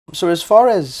So as far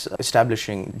as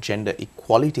establishing gender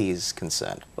equality is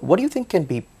concerned, what do you think can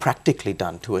be practically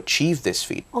done to achieve this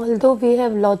feat? Although we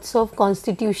have lots of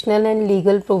constitutional and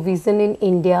legal provision in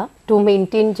India to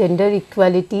maintain gender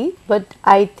equality, but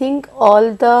I think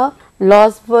all the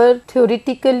laws were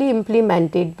theoretically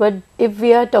implemented, but if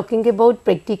we are talking about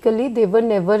practically, they were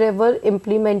never ever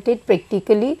implemented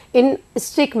practically in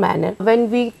strict manner. When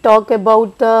we talk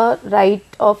about the right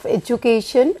of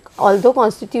education, although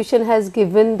constitution has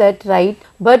given that right,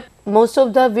 but most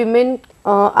of the women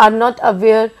are not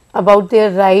aware about their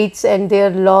rights and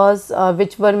their laws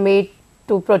which were made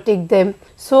to protect them.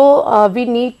 So we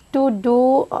need to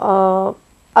do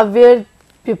aware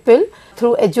people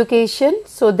through education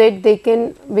so that they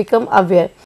can become aware.